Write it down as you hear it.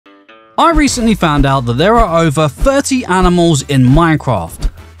I recently found out that there are over 30 animals in Minecraft.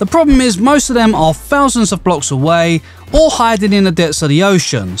 The problem is most of them are thousands of blocks away or hiding in the depths of the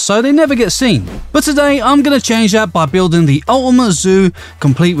ocean, so they never get seen. But today I'm going to change that by building the ultimate zoo,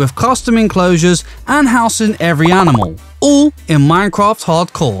 complete with custom enclosures and housing every animal, all in Minecraft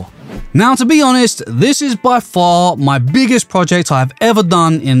Hardcore. Now, to be honest, this is by far my biggest project I've ever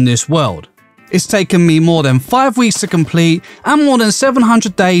done in this world. It's taken me more than 5 weeks to complete and more than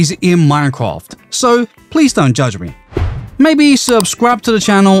 700 days in Minecraft, so please don't judge me. Maybe subscribe to the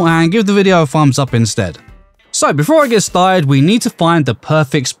channel and give the video a thumbs up instead. So before I get started, we need to find the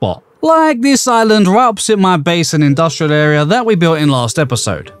perfect spot, like this island right opposite my base and industrial area that we built in last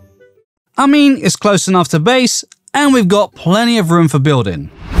episode. I mean, it's close enough to base and we've got plenty of room for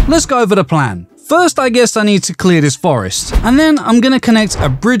building. Let's go over the plan. First, I guess I need to clear this forest, and then I'm going to connect a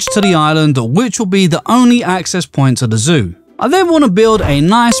bridge to the island, which will be the only access point to the zoo. I then want to build a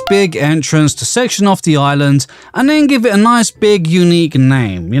nice big entrance to section off the island and then give it a nice big unique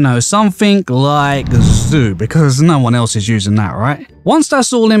name, you know, something like zoo, because no one else is using that, right? Once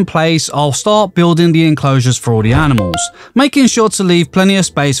that's all in place, I'll start building the enclosures for all the animals, making sure to leave plenty of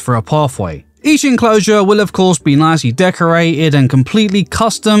space for a pathway. Each enclosure will of course be nicely decorated and completely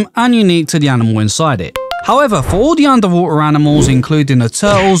custom and unique to the animal inside it. However, for all the underwater animals, including the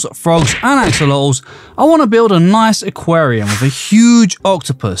turtles, frogs and axolotls, I want to build a nice aquarium with a huge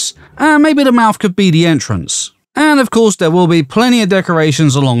octopus, and maybe the mouth could be the entrance. And of course there will be plenty of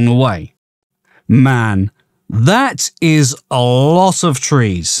decorations along the way. Man, that is a lot of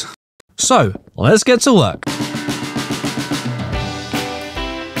trees. So let's get to work.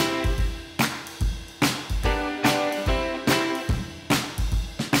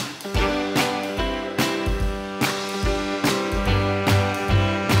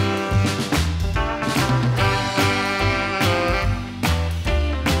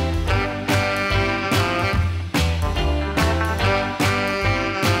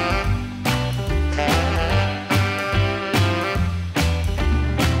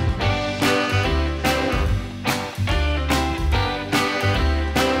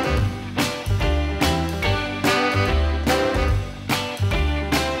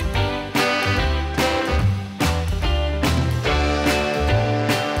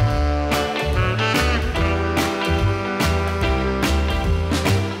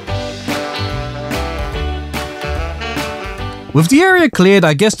 With the area cleared,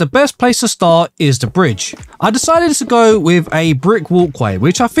 I guess the best place to start is the bridge. I decided to go with a brick walkway,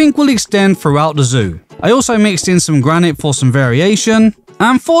 which I think will extend throughout the zoo. I also mixed in some granite for some variation,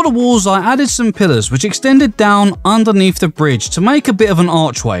 and for the walls I added some pillars which extended down underneath the bridge to make a bit of an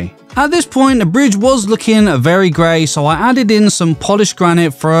archway. At this point the bridge was looking very grey, so I added in some polished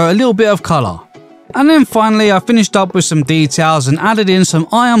granite for a little bit of colour. And then finally I finished up with some details and added in some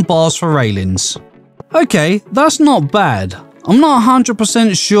iron bars for railings. Okay, that's not bad. I'm not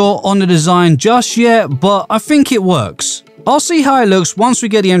 100% sure on the design just yet, but I think it works. I'll see how it looks once we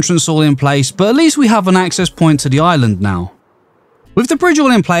get the entrance all in place, but at least we have an access point to the island now. With the bridge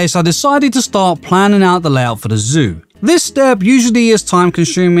all in place, I decided to start planning out the layout for the zoo. This step usually is time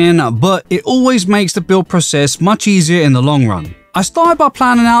consuming, but it always makes the build process much easier in the long run. I started by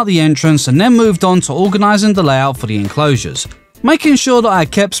planning out the entrance and then moved on to organising the layout for the enclosures, making sure that I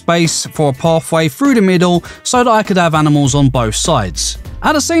kept space for a pathway through the middle so that I could have animals on both sides.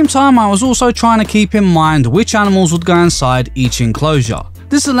 At the same time, I was also trying to keep in mind which animals would go inside each enclosure.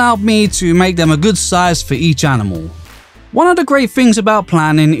 This allowed me to make them a good size for each animal. One of the great things about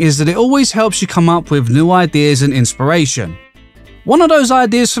planning is that it always helps you come up with new ideas and inspiration. One of those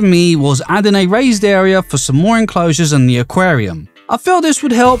ideas for me was adding a raised area for some more enclosures in the aquarium. I felt this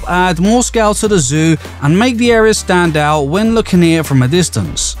would help add more scale to the zoo and make the area stand out when looking at it from a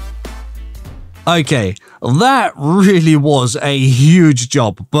distance. Okay, that really was a huge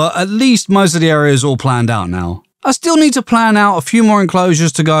job, but at least most of the area is all planned out now. I still need to plan out a few more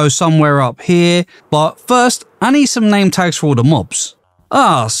enclosures to go somewhere up here, but first I need some name tags for all the mobs.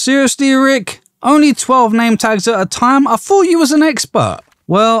 Ah, seriously Rick? Only 12 name tags at a time? I thought you was an expert.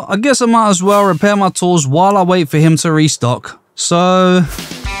 Well, I guess I might as well repair my tools while I wait for him to restock. So...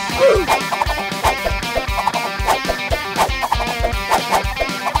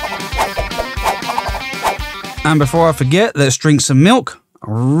 And before I forget, let's drink some milk. I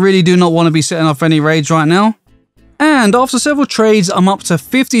really do not want to be setting off any raids right now. And after several trades, I'm up to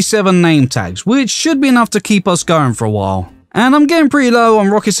 57 name tags, which should be enough to keep us going for a while. And I'm getting pretty low on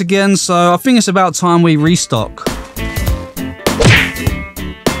rockets again, so I think it's about time we restock.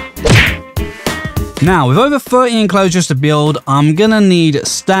 Now, with over 30 enclosures to build, I'm gonna need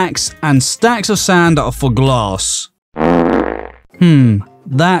stacks and stacks of sand for glass.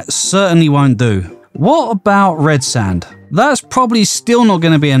 That certainly won't do. What about red sand? That's probably still not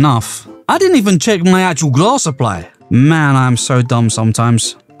going to be enough. I didn't even check my actual glass supply. Man, I'm so dumb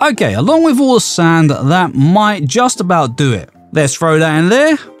sometimes. Okay, along with all the sand, that might just about do it. Let's throw that in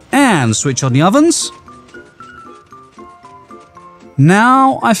there and switch on the ovens.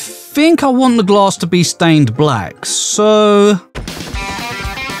 Now, I think I want the glass to be stained black, so...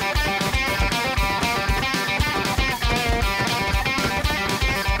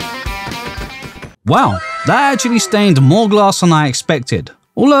 Wow, that actually stained more glass than I expected.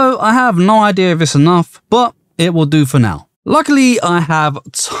 Although I have no idea if it's enough, but it will do for now. Luckily, I have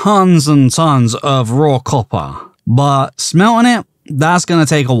tons and tons of raw copper, but smelting it, that's gonna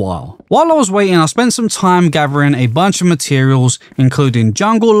take a while. While I was waiting, I spent some time gathering a bunch of materials, including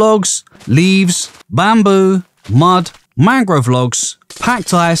jungle logs, leaves, bamboo, mud, mangrove logs,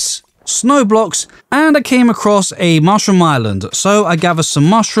 packed ice, snow blocks, and I came across a mushroom island, so I gathered some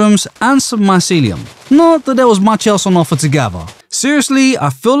mushrooms and some mycelium. Not that there was much else on offer to gather. Seriously, I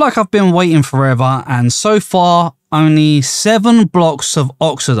feel like I've been waiting forever, and so far, only 7 blocks have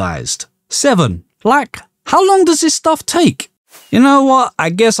oxidized. 7. Like, how long does this stuff take? You know what, I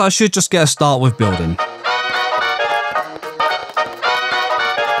guess I should just get a start with building.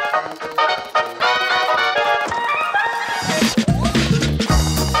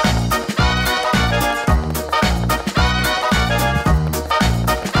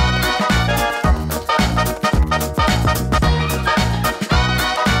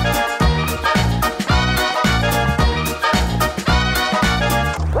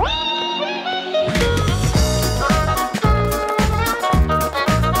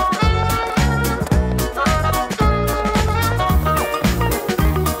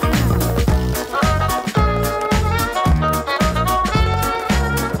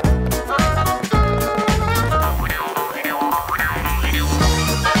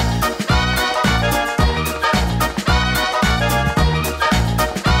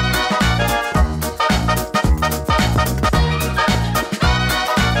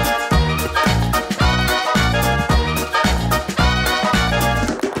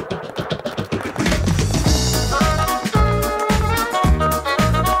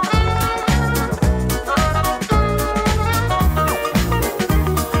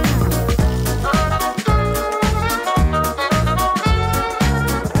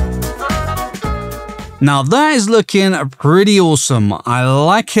 Now that is looking pretty awesome, I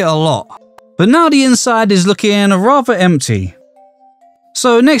like it a lot. But now the inside is looking rather empty.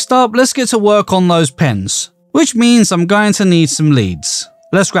 So next up, let's get to work on those pens, which means I'm going to need some leads.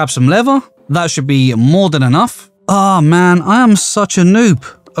 Let's grab some leather, that should be more than enough. Ah man, I am such a noob.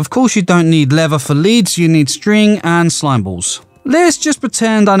 Of course you don't need leather for leads, you need string and slime balls. Let's just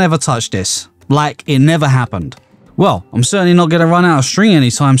pretend I never touched this, like it never happened. Well, I'm certainly not going to run out of string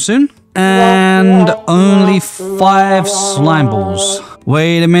anytime soon. And only 5 slime balls.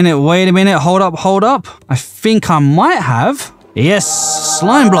 Wait a minute, hold up. I think I might have. Yes,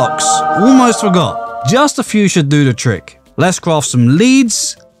 slime blocks. Almost forgot. Just a few should do the trick. Let's craft some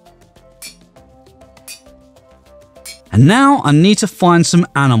leads. And now I need to find some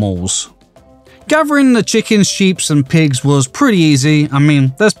animals. Gathering the chickens, sheep and pigs was pretty easy. I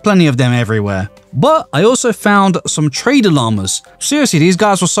mean, there's plenty of them everywhere. But I also found some trader llamas. Seriously, these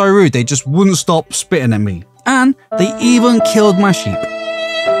guys were so rude, they just wouldn't stop spitting at me. And they even killed my sheep.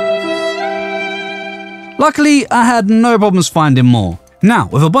 Luckily, I had no problems finding more. Now,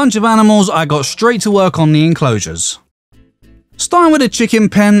 with a bunch of animals, I got straight to work on the enclosures. Starting with a chicken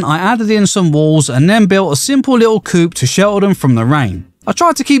pen, I added in some walls and then built a simple little coop to shelter them from the rain. I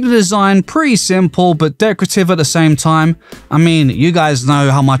tried to keep the design pretty simple but decorative at the same time. I mean, you guys know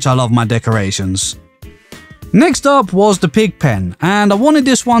how much I love my decorations. Next up was the pig pen, and I wanted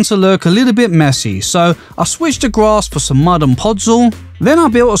this one to look a little bit messy, so I switched the grass for some mud and podzol. Then I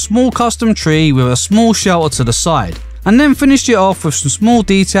built a small custom tree with a small shelter to the side, and then finished it off with some small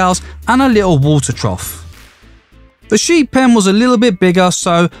details and a little water trough. The sheep pen was a little bit bigger,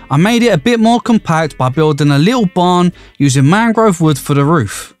 so I made it a bit more compact by building a little barn using mangrove wood for the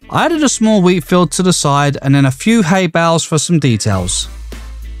roof. I added a small wheat field to the side and then a few hay bales for some details.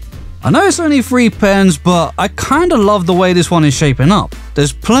 I know it's only 3 pens, but I kinda love the way this one is shaping up.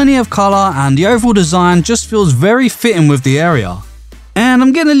 There's plenty of colour and the overall design just feels very fitting with the area. And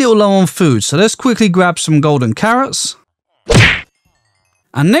I'm getting a little low on food, so let's quickly grab some golden carrots.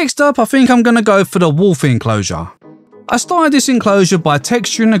 And next up, I think I'm gonna go for the wolf enclosure. I started this enclosure by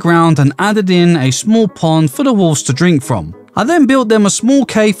texturing the ground and added in a small pond for the wolves to drink from. I then built them a small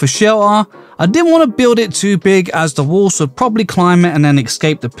cave for shelter. I didn't want to build it too big as the wolves would probably climb it and then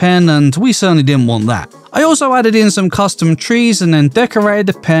escape the pen, and we certainly didn't want that. I also added in some custom trees and then decorated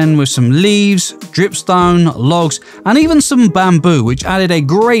the pen with some leaves, dripstone, logs, and even some bamboo, which added a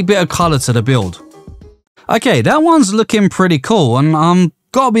great bit of color to the build. Okay, that one's looking pretty cool, and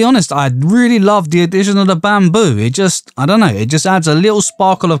gotta be honest, I really love the addition of the bamboo. It just adds a little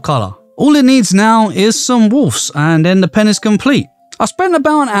sparkle of color. All it needs now is some wolves, and then the pen is complete. I spent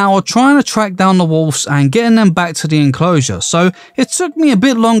about an hour trying to track down the wolves and getting them back to the enclosure, so it took me a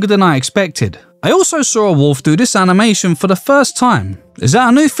bit longer than I expected. I also saw a wolf do this animation for the first time. Is that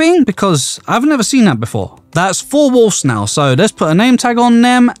a new thing? Because I've never seen that before. That's 4 wolves now, so let's put a name tag on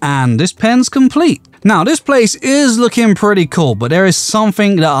them, and this pen's complete. Now, this place is looking pretty cool, but there is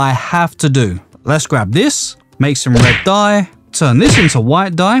something that I have to do. Let's grab this, make some red dye, turn this into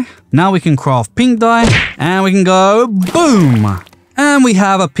white dye. Now we can craft pink dye, and we can go boom! And we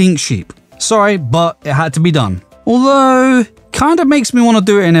have a pink sheep. Sorry, but it had to be done. Although, kinda makes me want to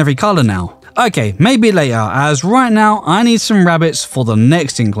do it in every color now. Okay, maybe later, as right now I need some rabbits for the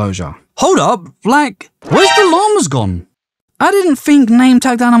next enclosure. Hold up, like, where's the llamas gone? I didn't think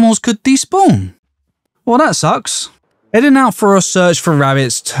name-tagged animals could despawn. Well, that sucks. Heading out for a search for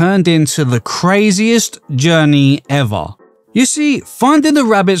rabbits turned into the craziest journey ever. You see, finding the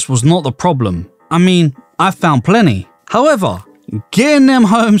rabbits was not the problem. I mean, I found plenty. However, getting them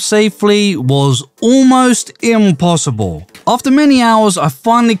home safely was almost impossible. After many hours, I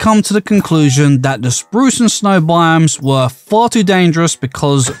finally come to the conclusion that the spruce and snow biomes were far too dangerous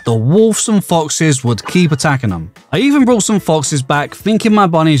because the wolves and foxes would keep attacking them. I even brought some foxes back thinking my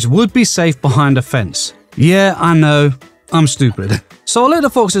bunnies would be safe behind a fence. Yeah, I know, I'm stupid. So I let the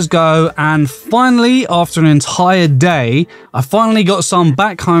foxes go, and finally, after an entire day, I finally got some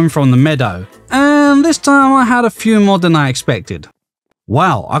back home from the meadow. And this time I had a few more than I expected.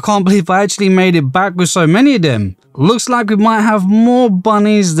 Wow, I can't believe I actually made it back with so many of them. Looks like we might have more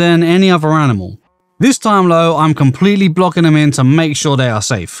bunnies than any other animal. This time though, I'm completely blocking them in to make sure they are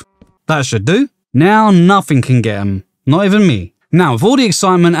safe. That should do. Now nothing can get them, not even me. Now with all the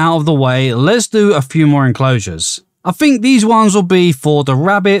excitement out of the way, let's do a few more enclosures. I think these ones will be for the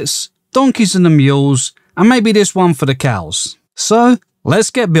rabbits, donkeys and the mules, and maybe this one for the cows. So let's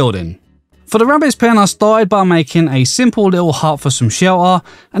get building. For the rabbit's pen, I started by making a simple little hut for some shelter,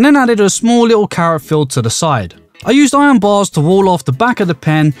 and then added a small little carrot field to the side. I used iron bars to wall off the back of the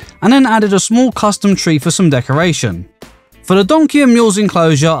pen, and then added a small custom tree for some decoration. For the donkey and mules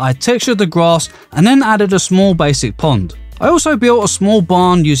enclosure, I textured the grass and then added a small basic pond. I also built a small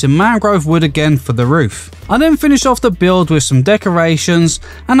barn using mangrove wood again for the roof. I then finished off the build with some decorations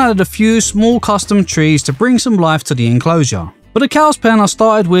and added a few small custom trees to bring some life to the enclosure. For the cow's pen, I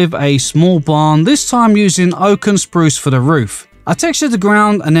started with a small barn, this time using oak and spruce for the roof. I textured the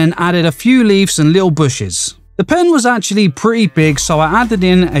ground and then added a few leaves and little bushes. The pen was actually pretty big, so I added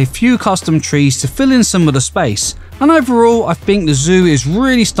in a few custom trees to fill in some of the space. And overall, I think the zoo is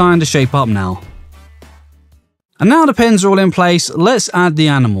really starting to shape up now. And now the pens are all in place, let's add the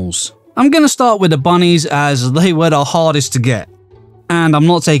animals. I'm going to start with the bunnies as they were the hardest to get. And I'm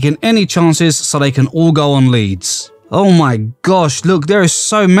not taking any chances so they can all go on leads. Oh my gosh, look, there are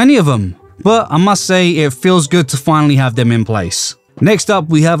so many of them. But I must say, it feels good to finally have them in place. Next up,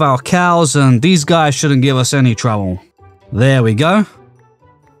 we have our cows, and these guys shouldn't give us any trouble. There we go.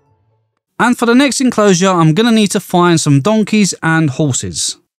 And for the next enclosure, I'm going to need to find some donkeys and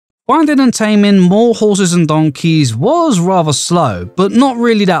horses. Finding and taming more horses and donkeys was rather slow, but not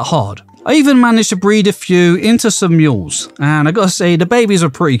really that hard. I even managed to breed a few into some mules, and I gotta say, the babies are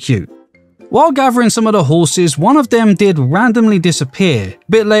pretty cute. While gathering some of the horses, one of them did randomly disappear.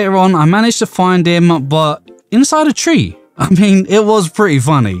 A bit later on, I managed to find him, but inside a tree. I mean, it was pretty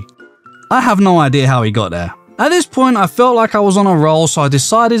funny. I have no idea how he got there. At this point, I felt like I was on a roll, so I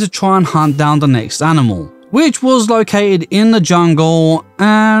decided to try and hunt down the next animal, which was located in the jungle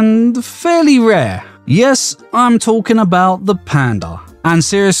and fairly rare. Yes, I'm talking about the panda. And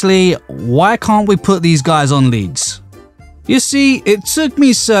seriously, why can't we put these guys on leads? You see, it took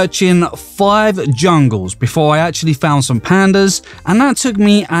me searching 5 jungles before I actually found some pandas, and that took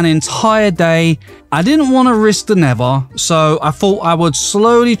me an entire day. I didn't want to risk the never, so I thought I would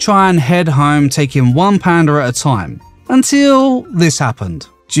slowly try and head home, taking one panda at a time. Until this happened.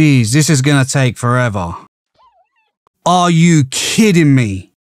 Jeez, this is gonna take forever. Are you kidding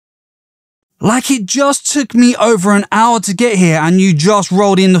me? Like, it just took me over an hour to get here and you just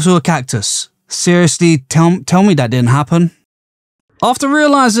rolled into a cactus. Seriously, tell me that didn't happen? After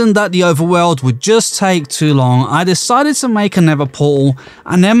realizing that the overworld would just take too long, I decided to make a nether portal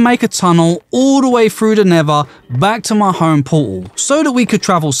and then make a tunnel all the way through the nether back to my home portal so that we could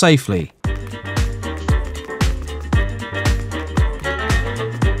travel safely.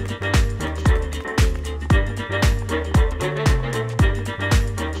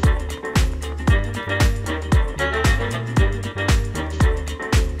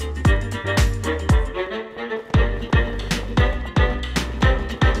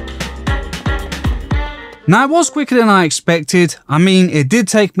 Now, it was quicker than I expected. I mean, it did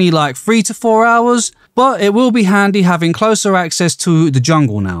take me like 3 to 4 hours, but it will be handy having closer access to the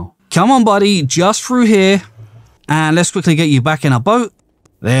jungle now. Come on, buddy, just through here. And let's quickly get you back in a boat.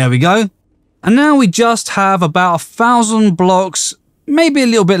 There we go. And now we just have about 1,000 blocks, maybe a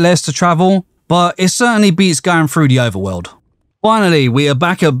little bit less to travel, but it certainly beats going through the overworld. Finally, we are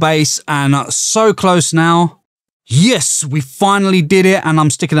back at base and so close now. Yes, we finally did it, and I'm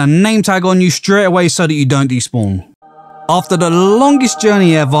sticking a name tag on you straight away so that you don't despawn. After the longest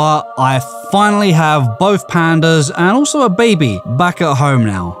journey ever, I finally have both pandas and also a baby back at home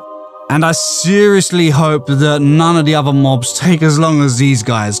now. And I seriously hope that none of the other mobs take as long as these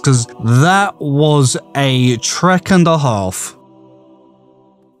guys, because that was a trek and a half.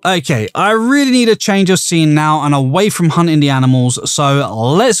 Okay, I really need a change of scene now and away from hunting the animals,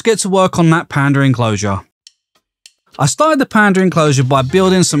 so let's get to work on that panda enclosure. I started the panda enclosure by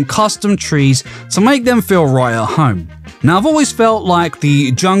building some custom trees to make them feel right at home. Now, I've always felt like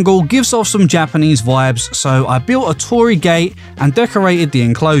the jungle gives off some Japanese vibes, so I built a torii gate and decorated the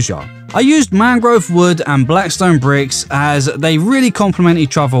enclosure. I used mangrove wood and blackstone bricks as they really complement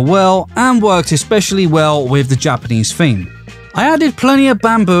each other well and worked especially well with the Japanese theme. I added plenty of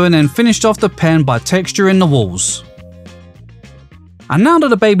bamboo and then finished off the pen by texturing the walls. And now that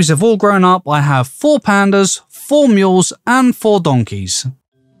the babies have all grown up, I have 4 pandas, 4 mules and 4 donkeys.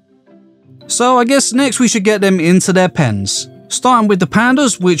 So I guess next we should get them into their pens. Starting with the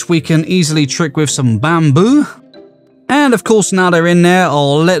pandas, which we can easily trick with some bamboo. And of course, now they're in there,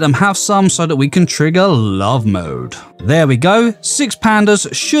 I'll let them have some so that we can trigger love mode. There we go, 6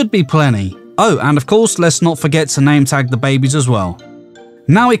 pandas should be plenty. Oh, and of course, let's not forget to name tag the babies as well.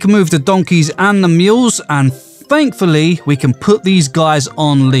 Now we can move the donkeys and the mules, and thankfully we can put these guys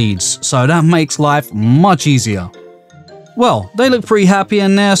on leads, so that makes life much easier. Well, they look pretty happy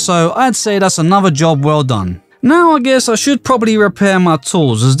in there, so I'd say that's another job well done. Now I guess I should probably repair my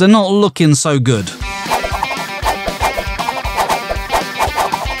tools as they're not looking so good.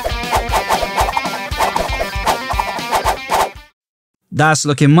 That's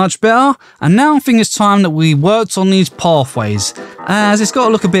looking much better, and now I think it's time that we worked on these pathways, as it's got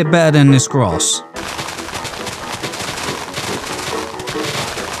to look a bit better than this grass.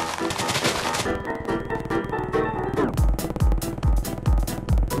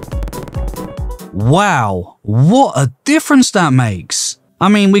 Wow, what a difference that makes. I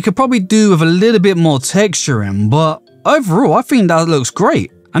mean, we could probably do with a little bit more texturing, but overall I think that looks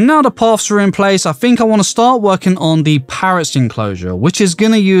great. And now the paths are in place, I think I want to start working on the parrots enclosure, which is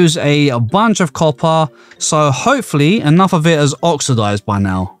going to use a bunch of copper, so hopefully enough of it has oxidized by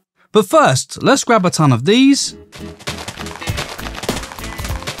now. But first, let's grab a ton of these.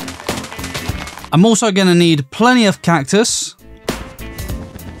 I'm also going to need plenty of cactus.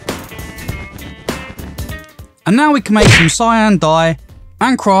 And now we can make some cyan dye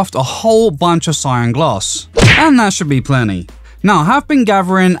and craft a whole bunch of cyan glass. And that should be plenty. Now, I have been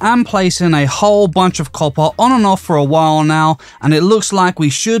gathering and placing a whole bunch of copper on and off for a while now, and it looks like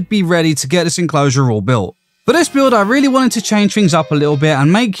we should be ready to get this enclosure all built. For this build, I really wanted to change things up a little bit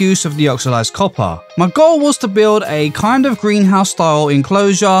and make use of the oxidized copper. My goal was to build a kind of greenhouse style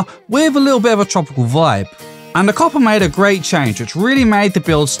enclosure with a little bit of a tropical vibe. And the copper made a great change, which really made the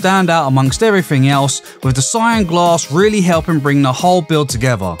build stand out amongst everything else, with the cyan glass really helping bring the whole build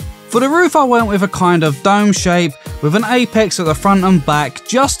together. For the roof, I went with a kind of dome shape with an apex at the front and back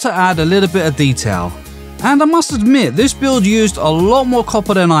just to add a little bit of detail. And I must admit, this build used a lot more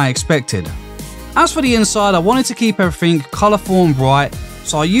copper than I expected. As for the inside, I wanted to keep everything colourful and bright,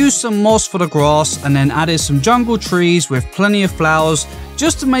 so I used some moss for the grass and then added some jungle trees with plenty of flowers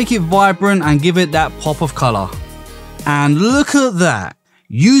just to make it vibrant and give it that pop of colour. And look at that!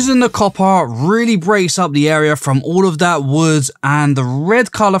 Using the copper really breaks up the area from all of that wood, and the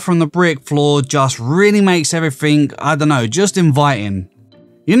red colour from the brick floor just really makes everything, I don't know, just inviting.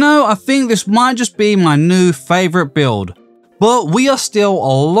 You know, I think this might just be my new favourite build. But we are still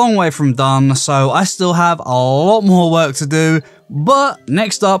a long way from done, so I still have a lot more work to do. But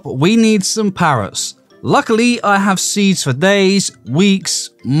next up, we need some parrots. Luckily, I have seeds for days,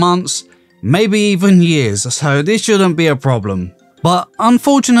 weeks, months, maybe even years, so this shouldn't be a problem. But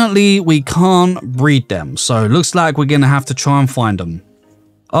unfortunately, we can't breed them, so it looks like we're gonna have to try and find them.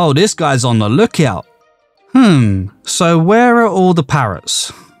 Oh, this guy's on the lookout. So where are all the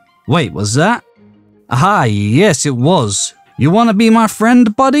parrots? Wait, was that? Aha, yes it was. You wanna be my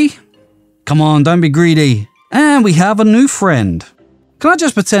friend, buddy? Come on, don't be greedy. And we have a new friend. Can I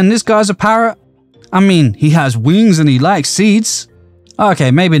just pretend this guy's a parrot? I mean, he has wings and he likes seeds. Okay,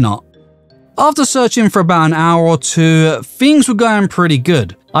 maybe not. After searching for about an hour or two, things were going pretty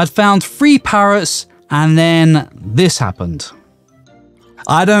good. I'd found 3 parrots And then this happened.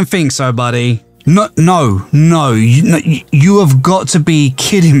 I don't think so, buddy. No, you have got to be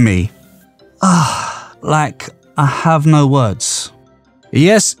kidding me. Like, I have no words.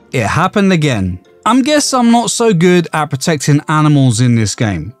 Yes, it happened again. I guess I'm not so good at protecting animals in this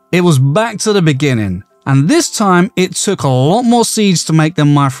game. It was back to the beginning, and this time it took a lot more seeds to make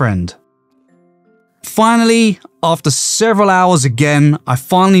them my friend. Finally, after several hours again, I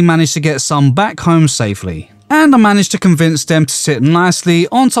finally managed to get some back home safely. And I managed to convince them to sit nicely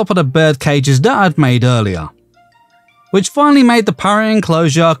on top of the bird cages that I'd made earlier, which finally made the parrot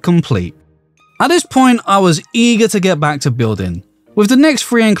enclosure complete. At this point, I was eager to get back to building, with the next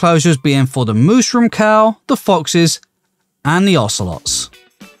 3 enclosures being for the mushroom cow, the foxes, and the ocelots.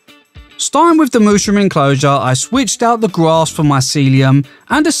 Starting with the mushroom enclosure, I switched out the grass for mycelium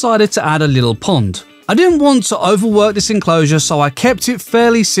and decided to add a little pond. I didn't want to overwork this enclosure, so I kept it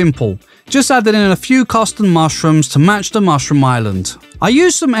fairly simple, just added in a few custom mushrooms to match the mushroom island. I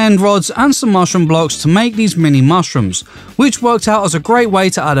used some end rods and some mushroom blocks to make these mini mushrooms, which worked out as a great way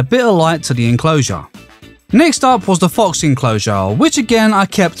to add a bit of light to the enclosure. Next up was the fox enclosure, which again I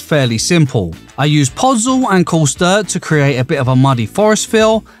kept fairly simple. I used podzol and coarse dirt to create a bit of a muddy forest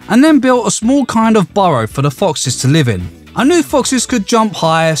feel, and then built a small kind of burrow for the foxes to live in. I knew foxes could jump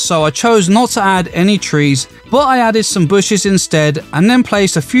high, so I chose not to add any trees, but I added some bushes instead and then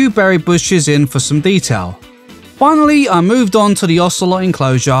placed a few berry bushes in for some detail. Finally, I moved on to the ocelot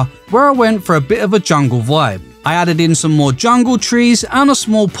enclosure, where I went for a bit of a jungle vibe. I added in some more jungle trees and a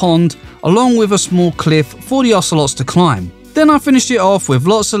small pond, along with a small cliff for the ocelots to climb. Then I finished it off with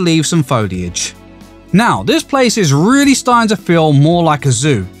lots of leaves and foliage. Now, this place is really starting to feel more like a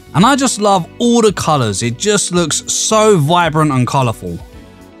zoo, and I just love all the colours. It just looks so vibrant and colourful.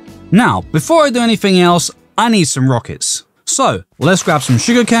 Now, before I do anything else, I need some rockets. So, let's grab some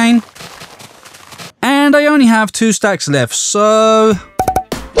sugarcane. And I only have 2 stacks left, so...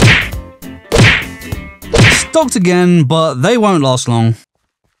 stocked again, but they won't last long.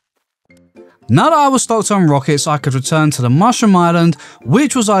 Now that I was stocked on rockets, I could return to the Mushroom Island,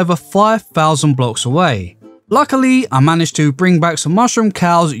 which was over 5,000 blocks away. Luckily, I managed to bring back some mushroom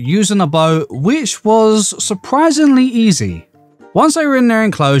cows using a bow, which was surprisingly easy. Once they were in their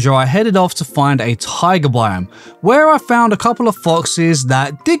enclosure, I headed off to find a tiger biome, where I found a couple of foxes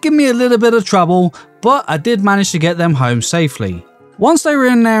that did give me a little bit of trouble, but I did manage to get them home safely. Once they were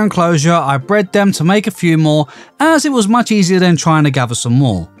in their enclosure, I bred them to make a few more, as it was much easier than trying to gather some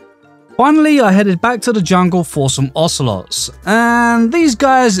more. Finally, I headed back to the jungle for some ocelots, and these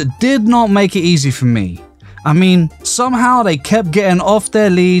guys did not make it easy for me. I mean, somehow they kept getting off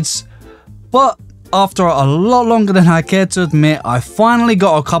their leads, but after a lot longer than I cared to admit, I finally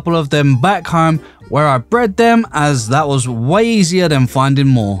got a couple of them back home where I bred them, as that was way easier than finding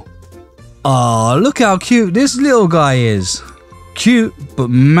more. Oh, look how cute this little guy is. Cute, but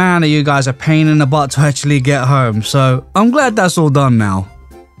man, are you guys a pain in the butt to actually get home, so I'm glad that's all done now.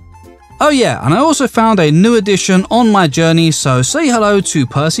 Oh yeah, and I also found a new addition on my journey, so say hello to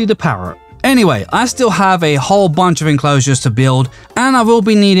Percy the parrot. Anyway, I still have a whole bunch of enclosures to build, and I will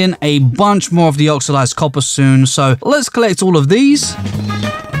be needing a bunch more of the oxidized copper soon, so let's collect all of these.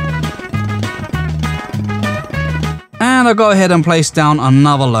 And I'll go ahead and place down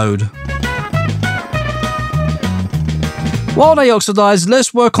another load. While they oxidize,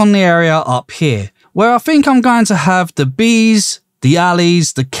 let's work on the area up here, where I think I'm going to have the bees, the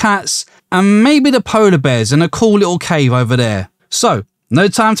alleys, the cats, and maybe the polar bears in a cool little cave over there. So, no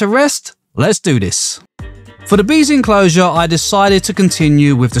time to rest, let's do this. For the bees enclosure, I decided to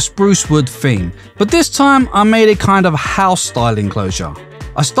continue with the spruce wood theme, but this time I made a kind of house style enclosure.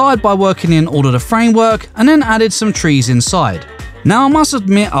 I started by working in all of the framework and then added some trees inside. Now I must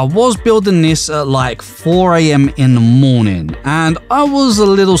admit, I was building this at like 4 AM in the morning and I was a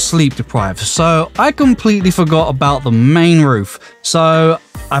little sleep deprived, so I completely forgot about the main roof. So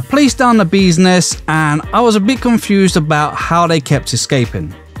I placed down the bees' nest and I was a bit confused about how they kept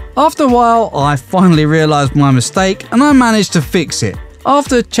escaping. After a while, I finally realized my mistake and I managed to fix it,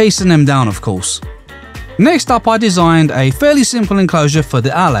 after chasing them down of course. Next up, I designed a fairly simple enclosure for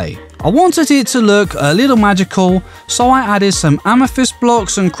the alley. I wanted it to look a little magical, so I added some amethyst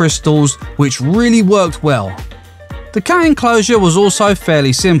blocks and crystals, which really worked well. The cat enclosure was also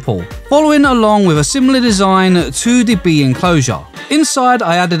fairly simple, following along with a similar design to the bee enclosure. Inside,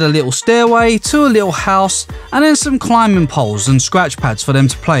 I added a little stairway to a little house and then some climbing poles and scratch pads for them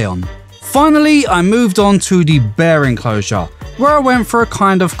to play on. Finally, I moved on to the bear enclosure, where I went for a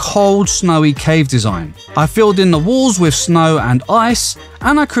kind of cold, snowy cave design. I filled in the walls with snow and ice,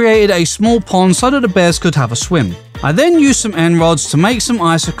 and I created a small pond so that the bears could have a swim. I then used some end rods to make some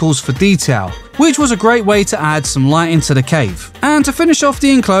icicles for detail, which was a great way to add some light into the cave. And to finish off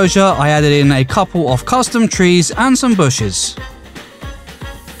the enclosure, I added in a couple of custom trees and some bushes.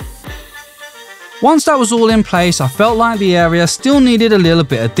 Once that was all in place, I felt like the area still needed a little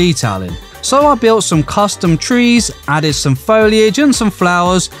bit of detailing. So I built some custom trees, added some foliage and some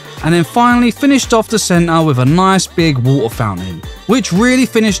flowers, and then finally finished off the center with a nice big water fountain, which really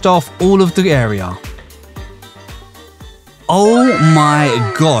finished off all of the area. Oh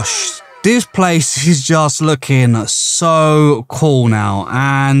my gosh, this place is just looking so cool now,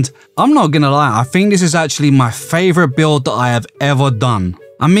 and I'm not gonna lie, I think this is actually my favorite build that I have ever done.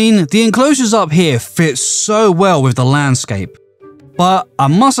 I mean, the enclosures up here fit so well with the landscape. But I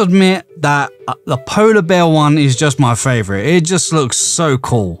must admit that the polar bear one is just my favorite. It just looks so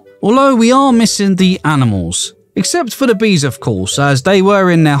cool. Although we are missing the animals. Except for the bees, of course, as they were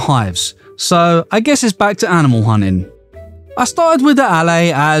in their hives. So I guess it's back to animal hunting. I started with the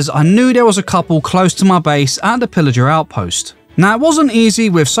alley as I knew there was a couple close to my base at the pillager outpost. Now it wasn't easy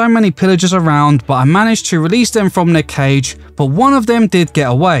with so many pillagers around, but I managed to release them from their cage, but one of them did get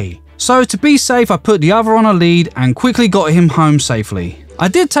away. So to be safe, I put the other on a lead and quickly got him home safely. I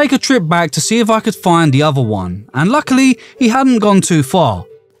did take a trip back to see if I could find the other one, and luckily he hadn't gone too far.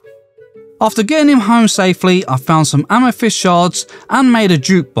 After getting him home safely, I found some amethyst shards and made a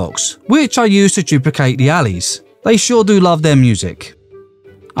jukebox, which I used to duplicate the alleys. They sure do love their music.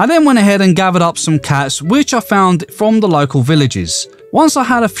 I then went ahead and gathered up some cats, which I found from the local villages. Once I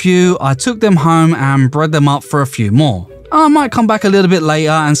had a few, I took them home and bred them up for a few more. I might come back a little bit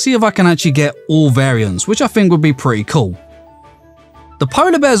later and see if I can actually get all variants, which I think would be pretty cool. The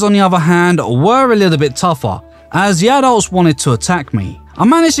polar bears, on the other hand, were a little bit tougher, as the adults wanted to attack me. I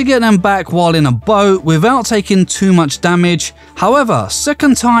managed to get them back while in a boat without taking too much damage. However,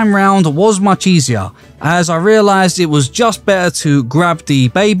 second time round was much easier, as I realized it was just better to grab the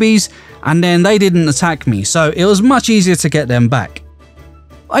babies and then they didn't attack me, so it was much easier to get them back.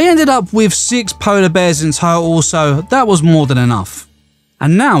 I ended up with 6 polar bears in total, so that was more than enough.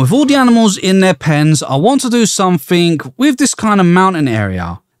 And now, with all the animals in their pens, I want to do something with this kind of mountain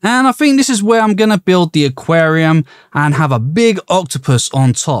area. And I think this is where I'm going to build the aquarium and have a big octopus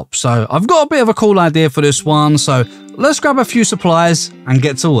on top. So I've got a bit of a cool idea for this one, so let's grab a few supplies and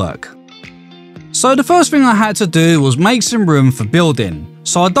get to work. So the first thing I had to do was make some room for building.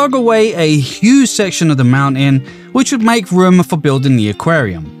 So I dug away a huge section of the mountain, which would make room for building the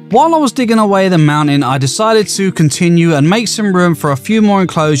aquarium. While I was digging away the mountain, I decided to continue and make some room for a few more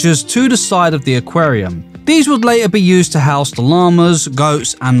enclosures to the side of the aquarium. These would later be used to house the llamas,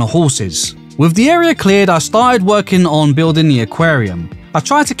 goats, and the horses. With the area cleared, I started working on building the aquarium. I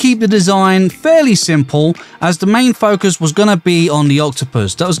tried to keep the design fairly simple, as the main focus was going to be on the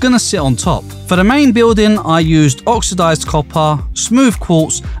octopus that was going to sit on top. For the main building, I used oxidized copper, smooth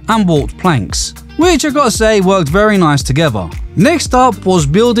quartz, and warped planks, which I gotta say worked very nice together. Next up was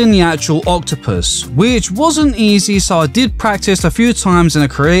building the actual octopus, which wasn't easy, so I did practice a few times in a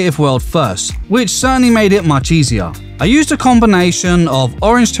creative world first, which certainly made it much easier. I used a combination of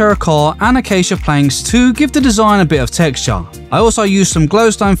orange terracotta and acacia planks to give the design a bit of texture. I also used some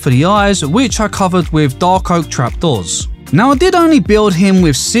glowstone for the eyes, which I covered with dark oak trapdoors. Now I did only build him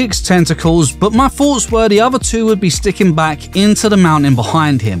with 6 tentacles, but my thoughts were the other 2 would be sticking back into the mountain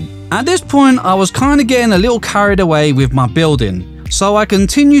behind him. At this point, I was kind of getting a little carried away with my building, so I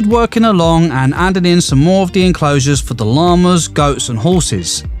continued working along and added in some more of the enclosures for the llamas, goats, and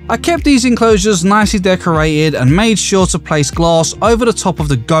horses. I kept these enclosures nicely decorated and made sure to place glass over the top of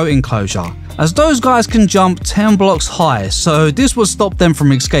the goat enclosure, as those guys can jump 10 blocks high, so this would stop them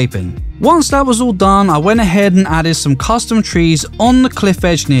from escaping. Once that was all done, I went ahead and added some custom trees on the cliff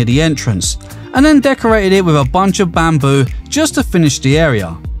edge near the entrance, and then decorated it with a bunch of bamboo just to finish the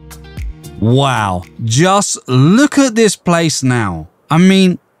area. Wow, just look at this place now. I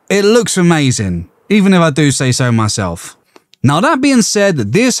mean, it looks amazing, even if I do say so myself. Now that being said,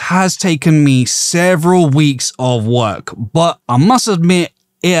 this has taken me several weeks of work, but I must admit,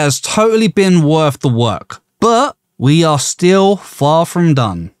 it has totally been worth the work. But we are still far from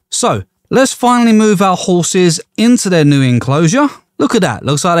done. So let's finally move our horses into their new enclosure. Look at that,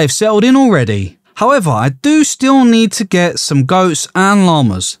 looks like they've settled in already. However, I do still need to get some goats and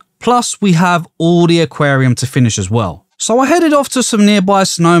llamas. Plus, we have all the aquarium to finish as well. So I headed off to some nearby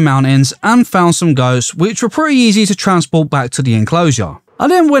snow mountains and found some goats, which were pretty easy to transport back to the enclosure. I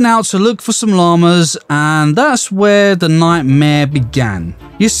then went out to look for some llamas, and that's where the nightmare began.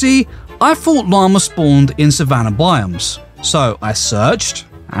 You see, I thought llamas spawned in savanna biomes. So I searched,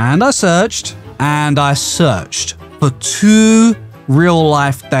 and I searched, and I searched for 2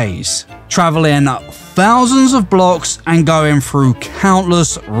 real-life days, traveling thousands of blocks and going through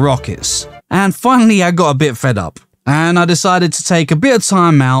countless rockets. And finally I got a bit fed up and I decided to take a bit of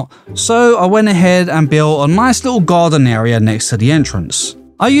time out, so I went ahead and built a nice little garden area next to the entrance.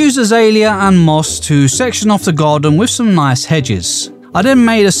 I used azalea and moss to section off the garden with some nice hedges. I then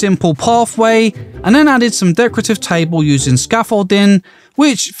made a simple pathway and then added some decorative table using scaffolding,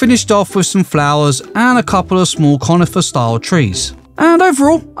 which finished off with some flowers and a couple of small conifer style trees. And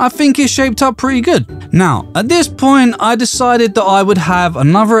overall, I think it shaped up pretty good. Now, at this point, I decided that I would have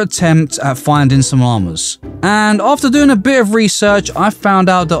another attempt at finding some llamas. And after doing a bit of research, I found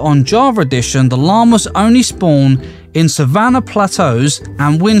out that on Java Edition, the llamas only spawn in savanna plateaus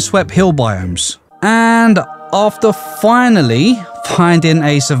and windswept hill biomes. And after finally finding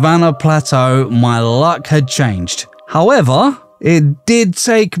a savanna plateau, my luck had changed. However, it did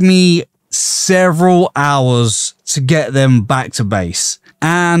take me several hours to get them back to base.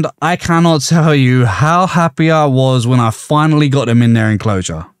 And I cannot tell you how happy I was when I finally got them in their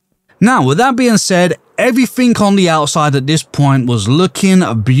enclosure. Now, with that being said, everything on the outside at this point was looking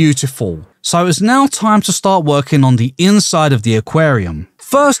beautiful. So it's now time to start working on the inside of the aquarium.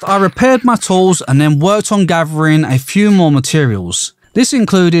 First, I repaired my tools and then worked on gathering a few more materials. This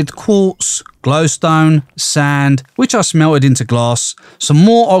included quartz, glowstone, sand, which I smelted into glass, some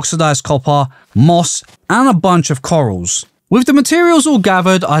more oxidized copper, moss, and a bunch of corals. With the materials all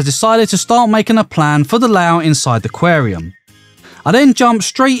gathered, I decided to start making a plan for the layout inside the aquarium. I then jumped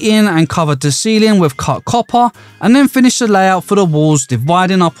straight in and covered the ceiling with cut copper and then finished the layout for the walls,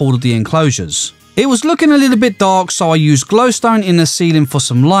 dividing up all of the enclosures. It was looking a little bit dark, so I used glowstone in the ceiling for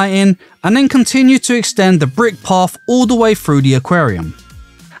some lighting and then continued to extend the brick path all the way through the aquarium.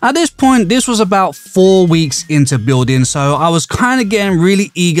 At this point, this was about 4 weeks into building, so I was kind of getting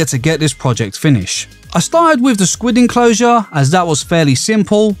really eager to get this project finished. I started with the squid enclosure as that was fairly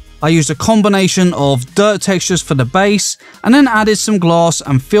simple. I used a combination of dirt textures for the base and then added some glass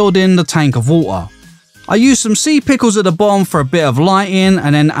and filled in the tank of water. I used some sea pickles at the bottom for a bit of lighting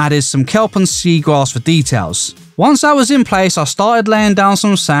and then added some kelp and seagrass for details. Once that was in place, I started laying down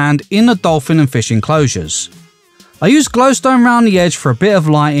some sand in the dolphin and fish enclosures. I used glowstone around the edge for a bit of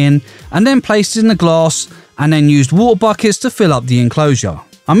lighting and then placed it in the glass and then used water buckets to fill up the enclosure.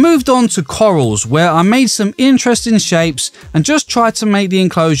 I moved on to corals, where I made some interesting shapes and just tried to make the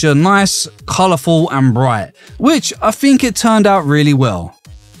enclosure nice, colourful and bright, which I think it turned out really well.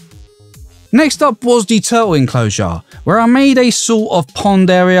 Next up was the turtle enclosure, where I made a sort of pond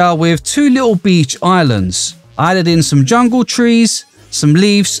area with 2 little beach islands. I added in some jungle trees, some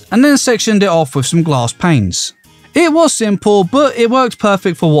leaves and then sectioned it off with some glass panes. It was simple, but it worked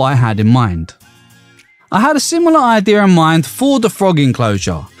perfect for what I had in mind. I had a similar idea in mind for the frog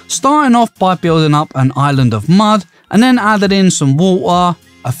enclosure, starting off by building up an island of mud and then added in some water,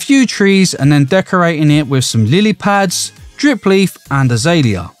 a few trees and then decorating it with some lily pads, drip leaf and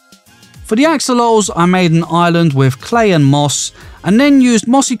azalea. For the axolotls, I made an island with clay and moss and then used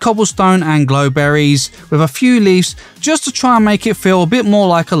mossy cobblestone and glowberries with a few leaves just to try and make it feel a bit more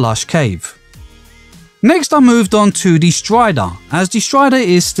like a lush cave. Next I moved on to the strider, as the strider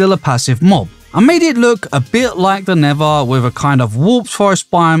is still a passive mob. I made it look a bit like the Nether with a kind of warped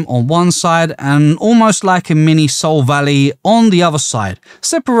forest biome on one side and almost like a mini Soul Valley on the other side,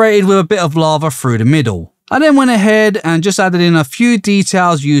 separated with a bit of lava through the middle. I then went ahead and just added in a few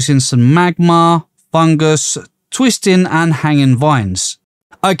details using some magma, fungus, twisting and hanging vines.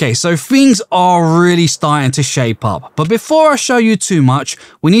 Okay, so things are really starting to shape up, but before I show you too much,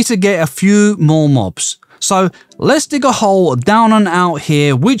 we need to get a few more mobs. So let's dig a hole down and out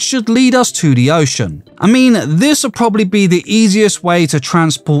here, which should lead us to the ocean. I mean, this will probably be the easiest way to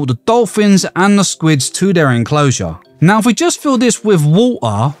transport the dolphins and the squids to their enclosure. Now, if we just fill this with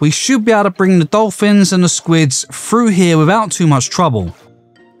water, we should be able to bring the dolphins and the squids through here without too much trouble.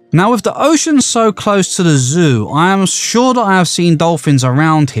 Now, with the ocean so close to the zoo, I am sure that I have seen dolphins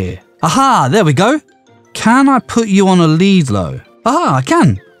around here. Aha, there we go. Can I put you on a lead though? Aha, I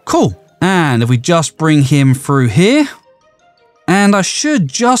can. Cool. And if we just bring him through here, and I should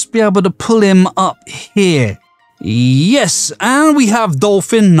just be able to pull him up here. Yes, and we have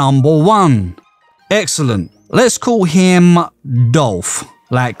dolphin number 1. Excellent. Let's call him Dolph,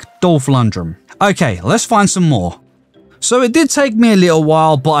 like Dolph Lundgren. Okay, let's find some more. So it did take me a little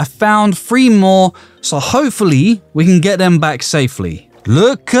while, but I found 3 more, so hopefully we can get them back safely.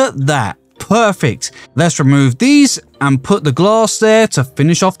 Look at that. Perfect. Let's remove these and put the glass there to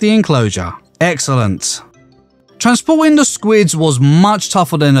finish off the enclosure. Excellent. Transporting the squids was much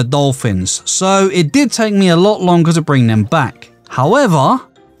tougher than the dolphins, so it did take me a lot longer to bring them back. However,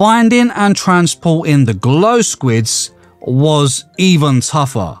 finding and transporting the glow squids was even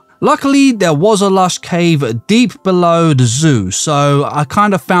tougher. Luckily, there was a lush cave deep below the zoo, so I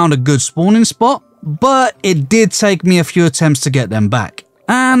kind of found a good spawning spot, but it did take me a few attempts to get them back,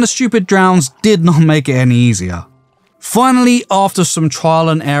 and the stupid drowns did not make it any easier. Finally, after some trial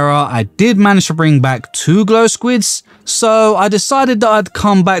and error, I did manage to bring back 2 glow squids, so I decided that I'd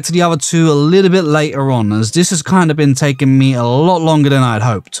come back to the other 2 a little bit later on, as this has kind of been taking me a lot longer than I'd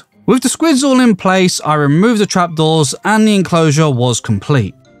hoped. With the squids all in place, I removed the trapdoors and the enclosure was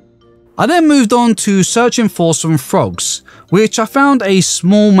complete. I then moved on to searching for some frogs, which I found a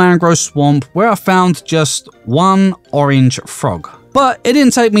small mangrove swamp where I found just 1 orange frog. But it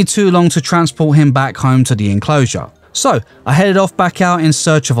didn't take me too long to transport him back home to the enclosure. So I headed off back out in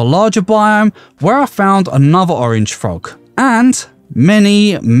search of a larger biome where I found another orange frog and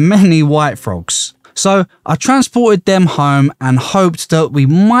many white frogs. So I transported them home and hoped that we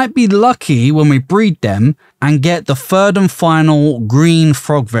might be lucky when we breed them and get the 3rd and final green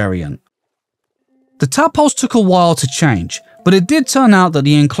frog variant. The tadpoles took a while to change, but it did turn out that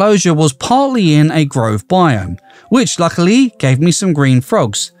the enclosure was partly in a grove biome, which luckily gave me some green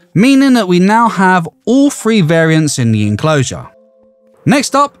frogs, meaning that we now have all 3 variants in the enclosure.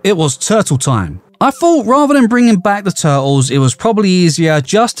 Next up, it was turtle time. I thought rather than bringing back the turtles, it was probably easier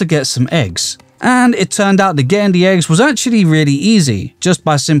just to get some eggs. And it turned out that getting the eggs was actually really easy, just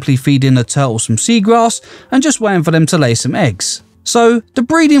by simply feeding the turtles some seagrass and just waiting for them to lay some eggs. So the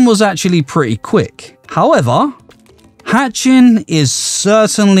breeding was actually pretty quick. However, hatching is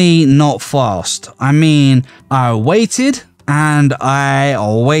certainly not fast. I mean, I waited and I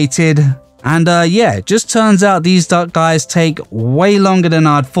waited and yeah, it just turns out these duck guys take way longer than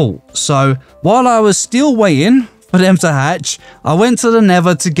I'd thought. So while I was still waiting for them to hatch, I went to the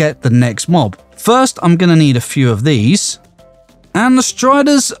nether to get the next mob. First, I'm gonna need a few of these. And the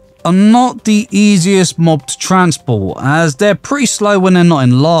striders are not the easiest mob to transport, as they're pretty slow when they're not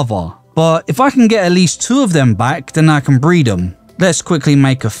in lava. But if I can get at least 2 of them back, then I can breed them. Let's quickly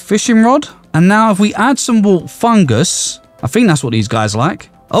make a fishing rod. And now if we add some warp fungus, I think that's what these guys like.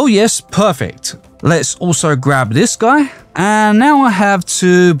 Oh yes, perfect. Let's also grab this guy. And now I have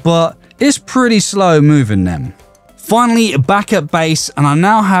 2, but it's pretty slow moving them. Finally, back at base, and I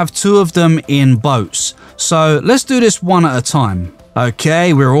now have 2 of them in boats. So let's do this one at a time.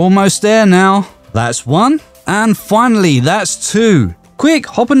 Okay, we're almost there now. That's 1. And finally, that's 2. Quick,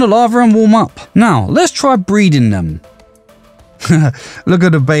 hop in the lava and warm up. Now, let's try breeding them. Look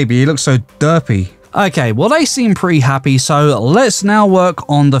at the baby, he looks so derpy. Okay, well they seem pretty happy, so let's now work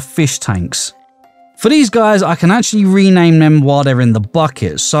on the fish tanks. For these guys, I can actually rename them while they're in the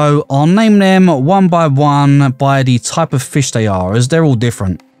bucket, so I'll name them one by one by the type of fish they are, as they're all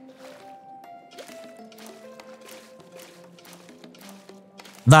different.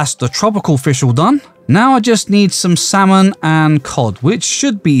 That's the tropical fish all done. Now I just need some salmon and cod, which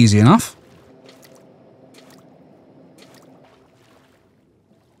should be easy enough.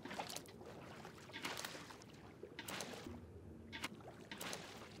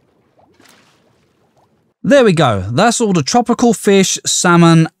 There we go, that's all the tropical fish,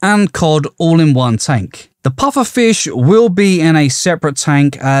 salmon and cod all in one tank. The puffer fish will be in a separate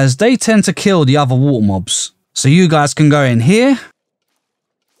tank as they tend to kill the other water mobs. So you guys can go in here.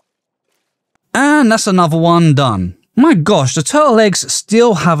 And that's another one done. My gosh, the turtle eggs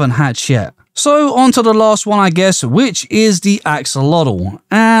still haven't hatched yet. So on to the last one I guess, which is the axolotl.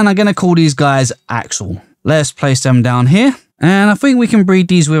 And I'm gonna call these guys Axel. Let's place them down here. And I think we can breed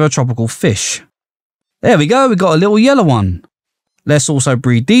these with a tropical fish. There we go, we got a little yellow one. Let's also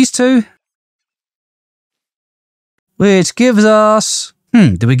breed these 2. Which gives us...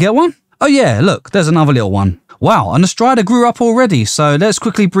 did we get one? Oh yeah, look, there's another little one. Wow, and the strider grew up already, so let's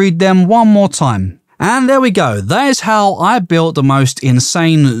quickly breed them one more time. And there we go, that is how I built the most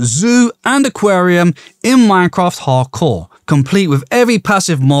insane zoo and aquarium in Minecraft Hardcore, complete with every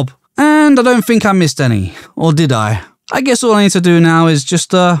passive mob, and I don't think I missed any, or did I? I guess all I need to do now is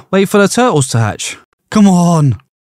just wait for the turtles to hatch. Come on.